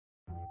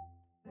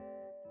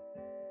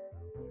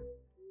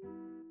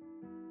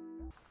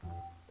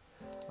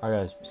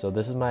Alright guys, so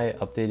this is my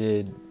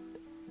updated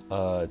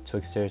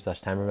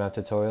Twixtor / timer map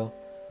tutorial.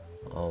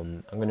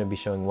 I'm going to be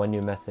showing one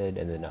new method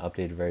and then an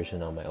updated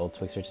version on my old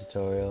Twixtor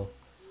tutorial.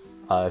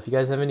 If you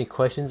guys have any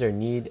questions or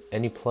need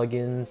any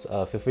plugins,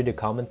 feel free to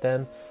comment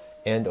them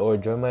and or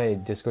join my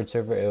Discord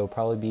server. It will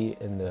probably be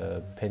in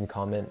the pinned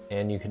comment,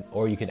 and you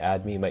can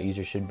add me. My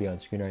user should be on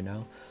screen right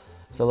now.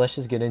 So let's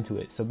just get into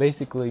it. So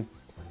basically,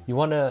 you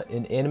want to,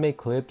 in anime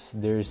clips,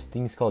 there's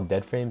things called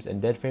dead frames,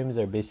 and dead frames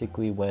are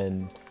basically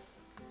when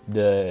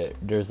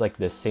there's like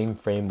the same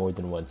frame more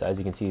than once. As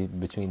you can see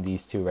between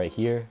these two right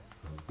here,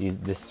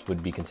 this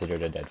would be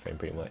considered a dead frame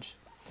pretty much.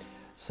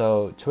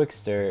 So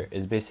Twixtor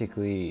is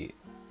basically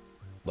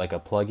like a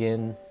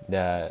plugin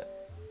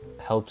that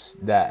helps,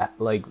 that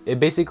like it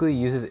basically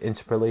uses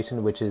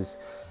interpolation, which is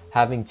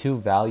having two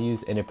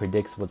values and it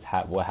predicts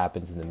what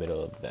happens in the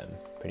middle of them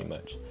pretty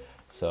much.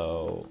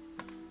 So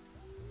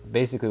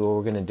basically what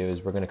we're going to do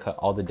is we're going to cut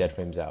all the dead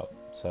frames out.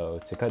 So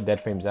to cut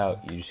dead frames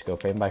out, you just go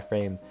frame by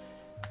frame.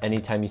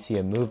 Anytime you see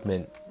a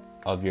movement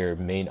of your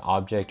main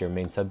object or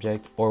main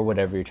subject or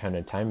whatever you're trying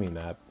to time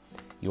remap,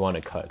 you want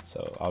to cut.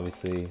 So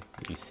obviously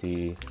you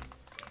see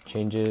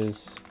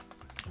changes,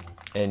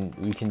 and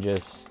we can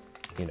just,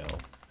 you know,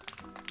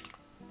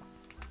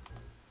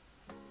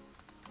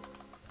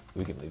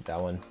 we can leave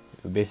that one.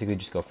 We basically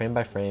just go frame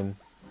by frame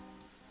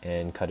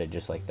and cut it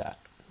just like that.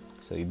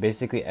 So you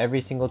basically,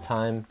 every single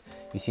time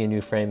you see a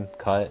new frame,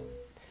 cut,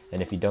 and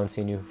if you don't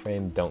see a new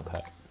frame, don't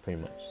cut, pretty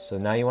much. So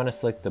now you want to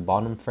select the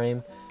bottom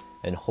frame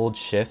and hold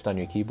shift on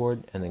your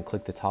keyboard and then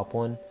click the top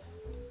one,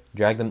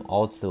 drag them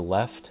all to the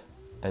left,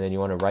 and then you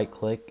want to right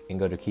click and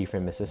go to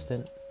keyframe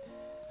assistant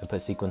and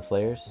put sequence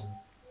layers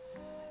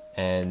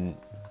and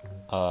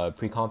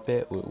pre-comp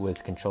it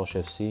with Control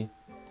Shift C,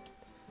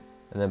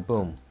 and then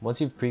boom.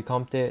 Once you've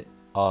pre-comped it,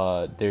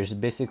 there's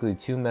basically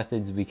two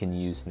methods we can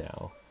use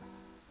now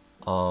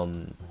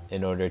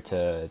in order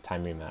to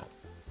time remap.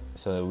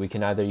 So we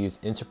can either use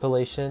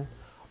interpolation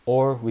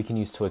or we can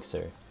use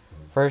Twixtor.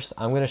 First,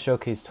 I'm going to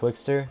showcase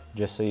Twixtor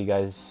just so you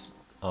guys,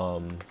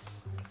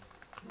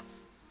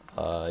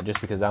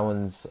 just because that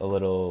one's a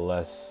little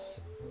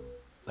less,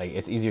 like,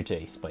 it's easier to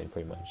explain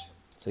pretty much.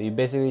 So you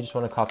basically just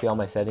want to copy all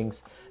my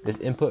settings. This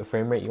input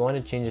frame rate, you want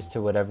to change this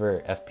to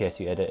whatever FPS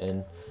you edit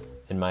in.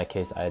 In my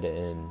case, I edit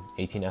in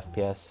 18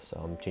 FPS, so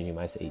I'm changing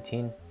mine to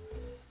 18.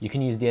 You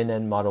can use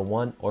DNN Model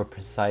 1 or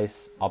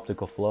Precise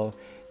Optical Flow.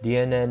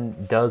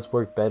 DNN does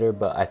work better,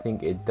 but I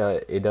think it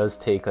does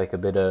take like a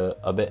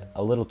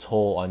little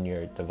toll on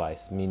your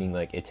device, meaning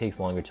like it takes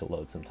longer to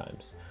load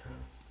sometimes.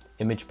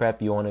 Image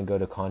prep, you want to go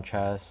to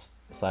contrast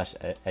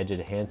 / edge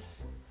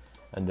enhance,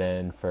 and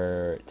then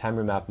for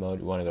timer map mode,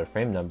 you want to go to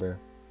frame number,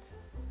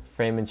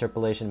 frame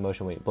interpolation,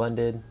 motion weight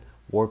blended,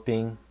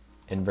 warping,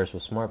 inverse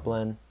with smart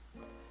blend,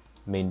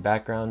 main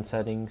background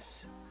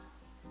settings.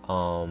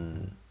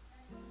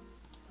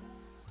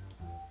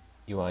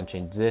 You want to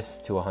change this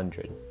to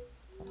 100,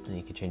 and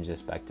you can change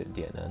this back to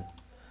DNN.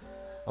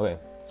 Okay,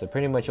 so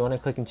pretty much you want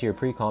to click into your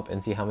pre-comp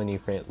and see how many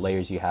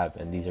layers you have,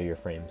 and these are your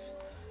frames,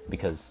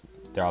 because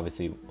they're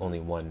obviously only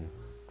one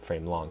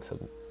frame long, so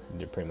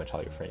they're pretty much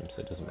all your frames,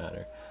 so it doesn't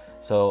matter.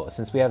 So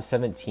since we have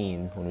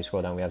 17, when we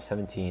scroll down we have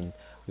 17,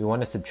 we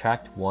want to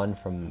subtract 1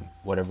 from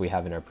whatever we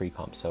have in our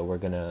pre-comp. So we're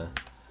gonna,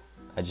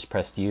 I just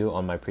pressed U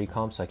on my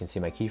pre-comp so I can see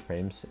my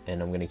keyframes,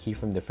 and I'm gonna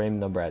keyframe the frame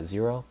number at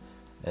 0,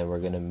 and we're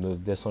gonna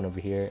move this one over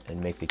here and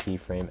make the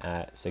keyframe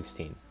at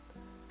 16.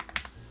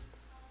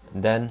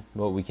 And then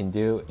what we can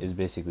do is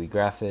basically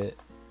graph it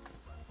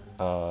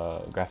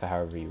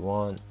however you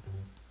want.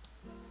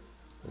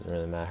 Doesn't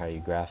really matter how you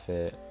graph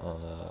it.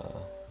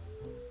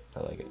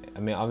 I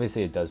mean,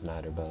 obviously it does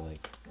matter, but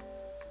like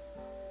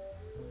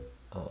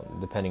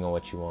depending on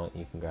what you want,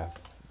 you can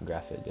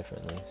graph it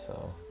differently.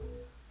 So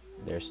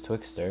there's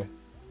Twixtor.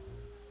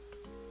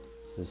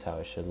 This is how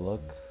it should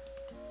look.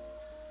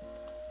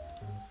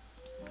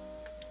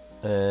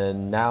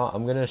 And now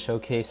I'm going to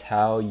showcase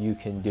how you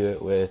can do it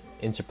with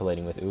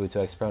interpolating with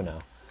Uwu2X Pro now.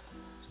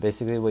 So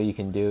basically what you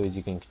can do is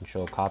you can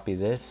control copy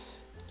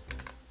this,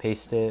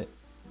 paste it,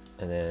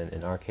 and then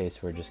in our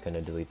case we're just going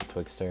to delete the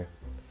Twixtor.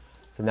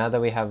 So now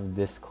that we have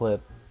this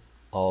clip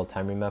all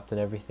time remapped and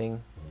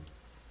everything,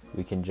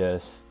 we can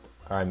just,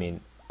 or I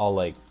mean all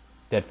like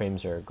dead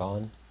frames are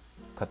gone,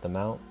 cut them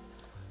out.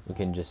 We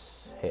can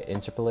just hit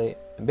interpolate,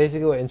 and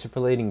basically what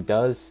interpolating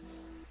does,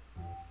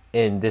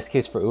 in this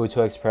case for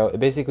Uwu2X Pro, it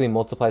basically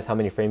multiplies how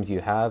many frames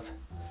you have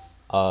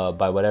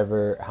by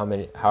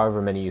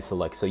however many you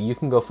select. So you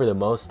can go for the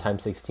most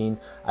times 16.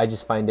 I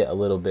just find it a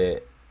little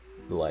bit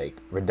like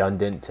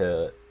redundant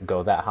to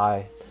go that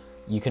high.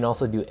 You can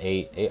also do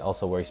 8. 8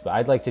 also works, but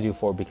I'd like to do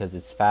 4 because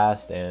it's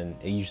fast and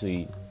it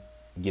usually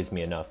gives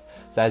me enough.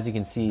 So as you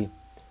can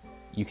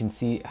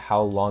see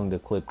how long the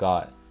clip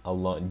got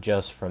alone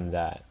just from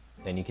that,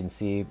 and you can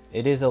see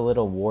it is a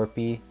little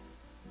warpy,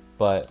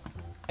 but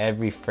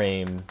every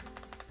frame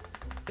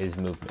is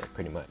movement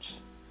pretty much,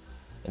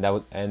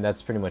 and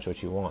that's pretty much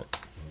what you want.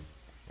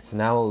 So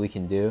now what we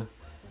can do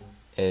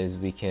is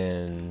we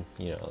can,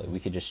 we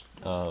could just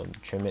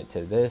trim it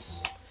to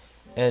this,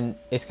 And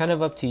it's kind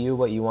of up to you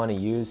what you want to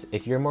use.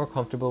 If you're more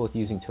comfortable with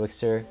using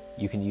Twixtor,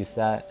 you can use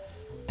that.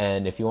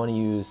 And if you want to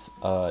use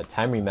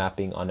time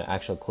remapping on an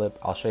actual clip,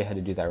 I'll show you how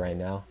to do that right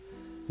now.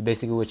 So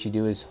basically what you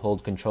do is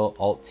hold Control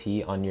Alt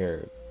T on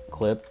your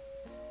clip,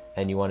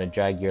 and you want to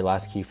drag your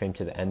last keyframe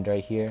to the end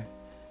right here.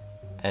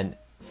 And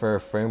for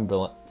frame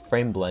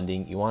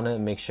blending, you want to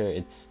make sure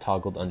it's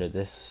toggled under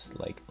this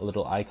like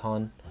little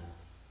icon,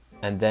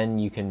 and then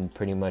you can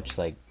pretty much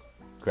like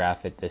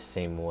graph it the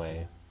same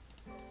way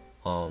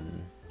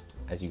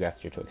as you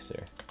graphed your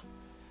Twixtor.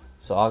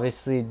 So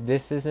obviously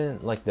this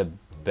isn't like the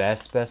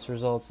best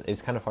results.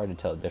 It's kind of hard to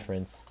tell the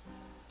difference,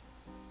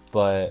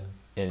 but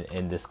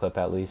in this clip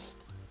at least,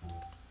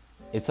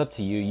 it's up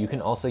to you. You can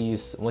also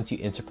use, once you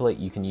interpolate,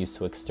 you can use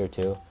Twixtor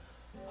too.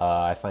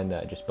 I find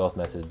that just both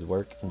methods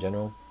work in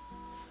general.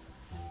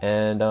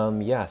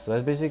 And yeah, so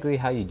that's basically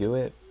how you do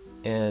it.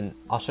 And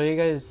I'll show you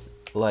guys,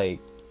 like,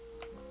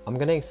 I'm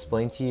gonna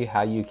explain to you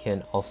how you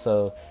can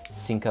also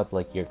sync up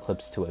like your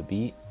clips to a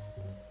beat.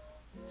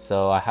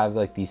 So I have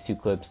like these two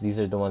clips. These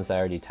are the ones that I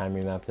already time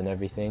remapped and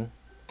everything.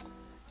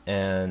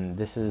 And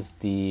this is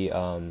the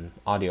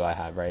audio I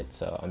have, right?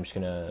 So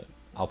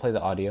I'll play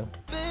the audio.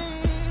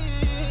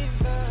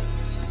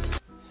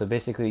 So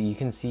basically you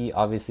can see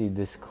obviously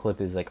this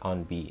clip is like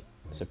on beat.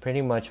 So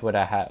pretty much what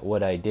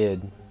I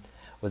did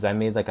was I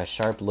made like a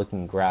sharp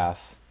looking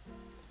graph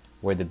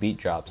where the beat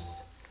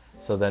drops.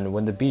 So then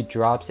when the beat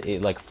drops,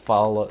 it like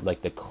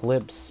the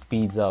clip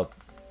speeds up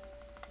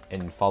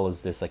and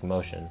follows this like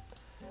motion.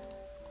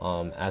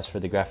 As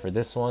for the graph for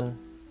this one,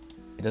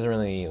 it doesn't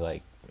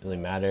really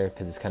matter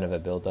because it's kind of a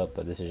build up,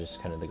 but this is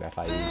just kind of the graph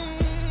I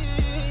use.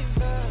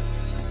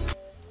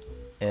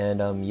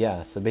 And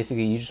yeah, so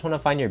basically you just want to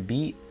find your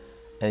beat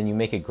and you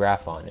make a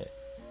graph on it,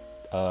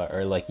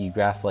 or like you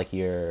graph like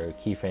your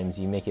keyframes,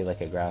 you make it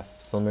like a graph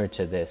similar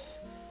to this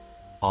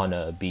on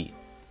a beat,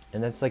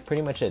 and that's like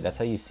pretty much it. That's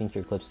how you sync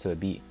your clips to a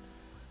beat.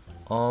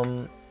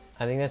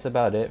 I think that's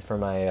about it for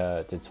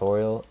my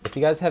tutorial. If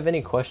you guys have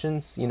any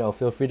questions, you know,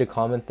 feel free to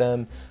comment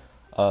them.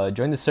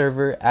 Join the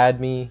server, add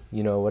me,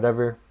 you know,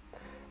 whatever.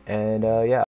 And yeah.